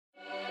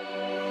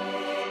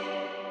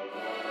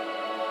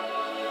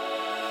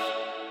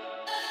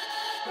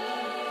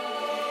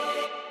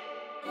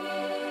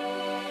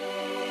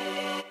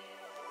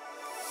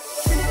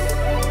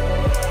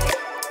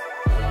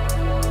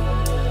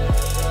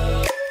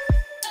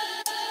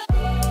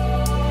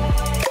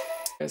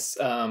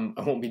Yes,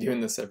 I won't be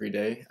doing this every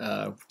day.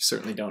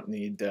 Certainly don't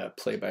need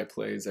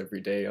play-by-plays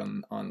every day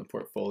on the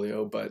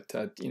portfolio, but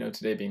you know,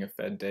 today being a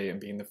Fed day and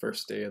being the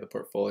first day of the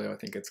portfolio, I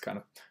think it's kind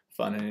of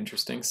fun and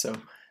interesting. So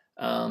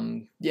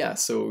yeah,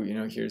 so you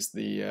know, here's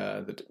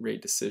the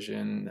rate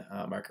decision.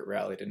 Market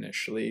rallied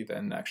initially,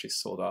 then actually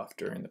sold off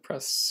during the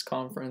press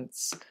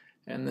conference,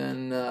 and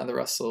then the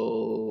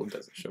Russell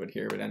doesn't show it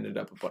here, but ended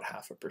up about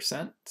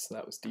 0.5%, so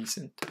that was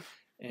decent.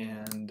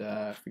 And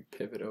if we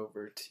pivot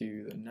over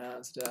to the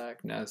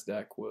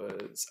NASDAQ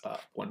was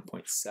up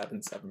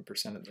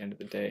 1.77% at the end of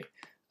the day.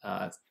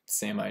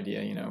 Same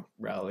idea, you know,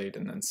 rallied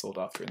and then sold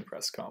off during the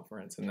press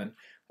conference. And then,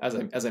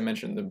 as I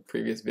mentioned in the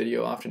previous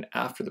video, often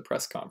after the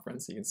press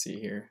conference, you can see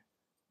here,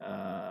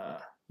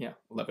 yeah,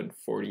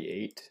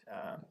 11:48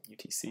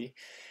 UTC,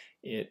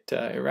 it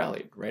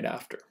rallied right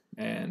after,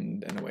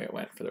 and away it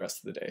went for the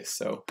rest of the day.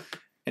 So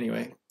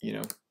anyway, you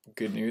know,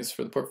 good news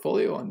for the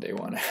portfolio on day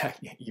one.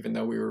 Even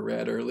though we were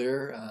red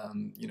earlier,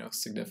 you know,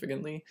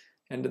 significantly,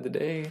 end of the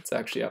day, it's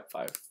actually up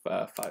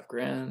five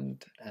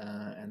grand,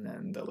 and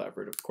then the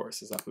levered, of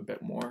course, is up a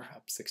bit more,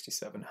 up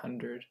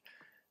 6,700.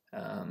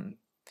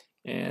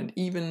 And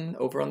even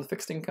over on the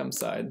fixed income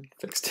side,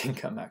 fixed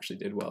income actually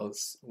did well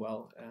as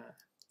well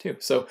too.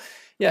 So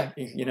yeah,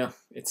 you know,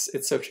 it's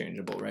so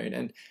changeable, right?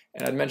 And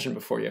I'd mentioned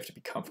before, you have to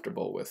be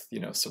comfortable with, you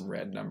know, some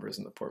red numbers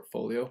in the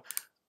portfolio.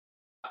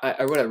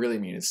 What I really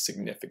mean is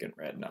significant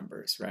red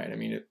numbers, right? I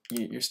mean,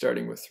 you're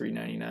starting with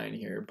 399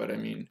 here, but I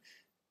mean,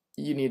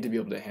 you need to be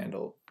able to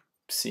handle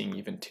seeing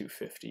even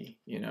 250,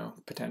 you know,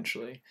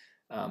 potentially,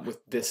 with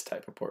this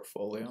type of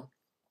portfolio.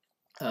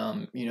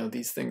 You know,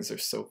 these things are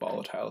so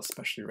volatile,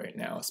 especially right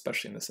now,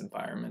 especially in this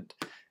environment.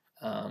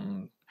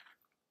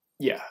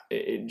 Yeah,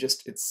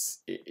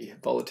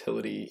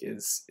 volatility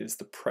is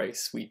the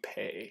price we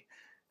pay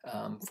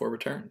for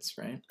returns,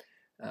 right?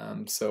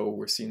 So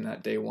we're seeing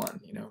that day one,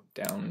 you know,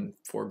 down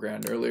 4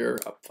 grand earlier,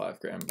 up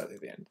 5 grand by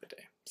the end of the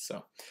day.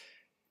 So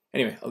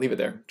anyway, I'll leave it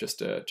there.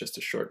 Just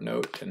a short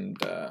note, and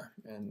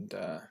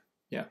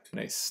yeah,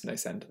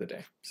 nice end to the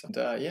day. So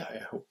yeah, I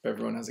hope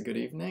everyone has a good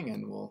evening,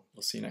 and we'll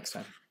see you next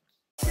time.